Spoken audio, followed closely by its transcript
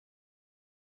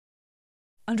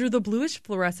Under the bluish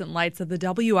fluorescent lights of the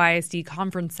WISD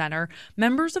Conference Center,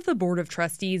 members of the Board of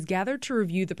Trustees gathered to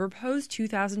review the proposed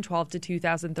 2012 to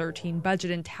 2013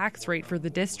 budget and tax rate for the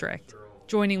district.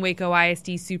 Joining Waco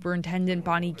ISD Superintendent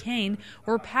Bonnie Kane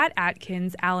were Pat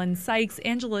Atkins, Alan Sykes,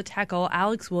 Angela Teckel,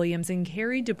 Alex Williams, and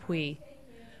Carrie Dupuy.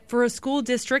 For a school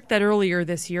district that earlier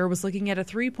this year was looking at a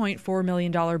 $3.4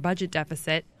 million budget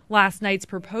deficit, last night's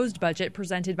proposed budget,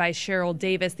 presented by Cheryl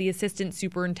Davis, the Assistant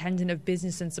Superintendent of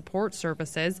Business and Support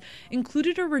Services,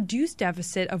 included a reduced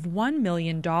deficit of $1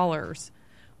 million.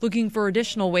 Looking for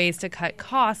additional ways to cut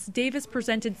costs, Davis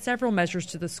presented several measures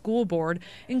to the school board,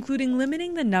 including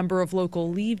limiting the number of local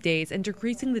leave days and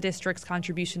decreasing the district's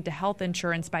contribution to health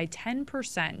insurance by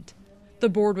 10%. The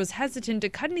board was hesitant to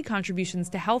cut any contributions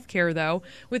to health care, though,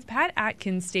 with Pat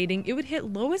Atkins stating it would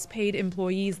hit lowest-paid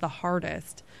employees the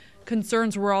hardest.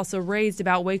 Concerns were also raised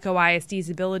about Waco ISD's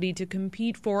ability to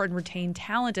compete for and retain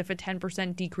talent if a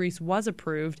 10% decrease was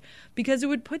approved, because it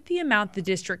would put the amount the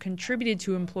district contributed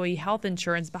to employee health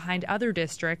insurance behind other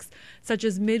districts, such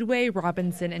as Midway,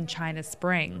 Robinson, and China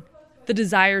Spring. The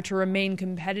desire to remain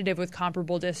competitive with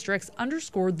comparable districts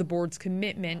underscored the board's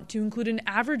commitment to include an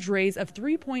average raise of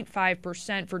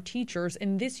 3.5% for teachers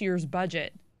in this year's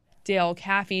budget. Dale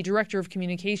Caffey, Director of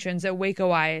Communications at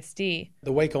Waco ISD.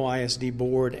 The Waco ISD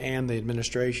board and the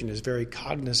administration is very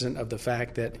cognizant of the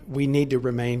fact that we need to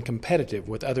remain competitive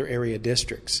with other area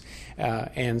districts.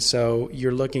 And so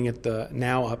you're looking at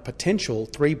now a potential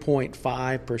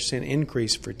 3.5%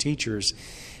 increase for teachers.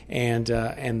 And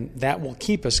that will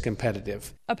keep us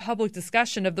competitive. A public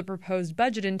discussion of the proposed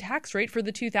budget and tax rate for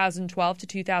the 2012 to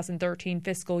 2013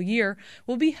 fiscal year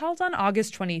will be held on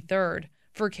August 23rd.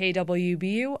 For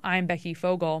KWBU, I'm Becky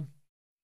Fogel.